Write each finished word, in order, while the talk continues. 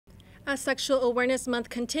As Sexual Awareness Month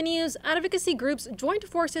continues, advocacy groups joined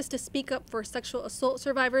forces to speak up for sexual assault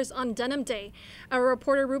survivors on Denim Day. Our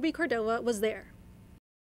reporter Ruby Cordova was there.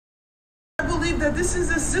 I believe that this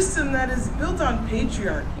is a system that is built on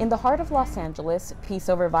patriarchy. In the heart of Los Angeles, Peace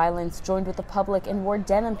Over Violence joined with the public and wore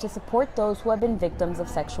denim to support those who have been victims of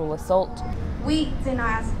sexual assault. We did not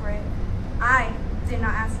ask for it. I did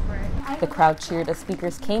not ask for it. The crowd cheered as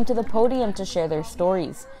speakers came to the podium to share their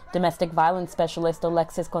stories. Domestic violence specialist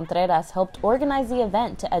Alexis Contreras helped organize the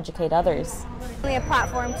event to educate others. A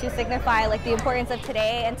platform to signify the importance of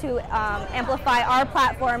today and to amplify our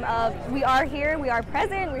platform of we are here, we are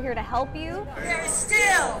present, we're here to help you. There is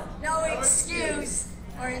still no excuse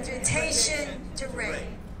or invitation to rape.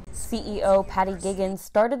 CEO Patty Giggins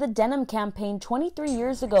started the Denim campaign 23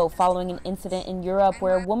 years ago following an incident in Europe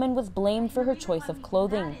where a woman was blamed for her choice of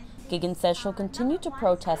clothing. Giggins says she'll continue to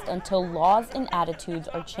protest until laws and attitudes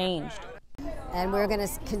are changed. And we're going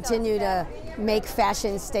to continue to make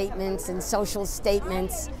fashion statements and social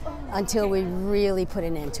statements until we really put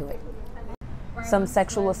an end to it. Some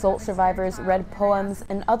sexual assault survivors read poems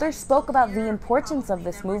and others spoke about the importance of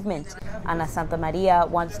this movement. Ana Santa Maria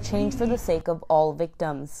wants change for the sake of all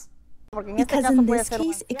victims. Because in this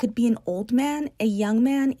case, it could be an old man, a young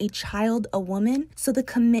man, a child, a woman. So the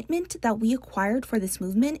commitment that we acquired for this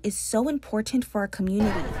movement is so important for our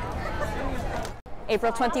community.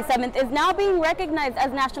 April 27th is now being recognized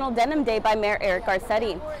as National Denim Day by Mayor Eric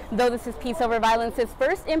Garcetti. Though this is Peace Over Violence's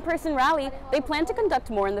first in-person rally, they plan to conduct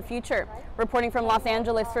more in the future. Reporting from Los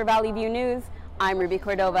Angeles for Valley View News, I'm Ruby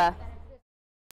Cordova.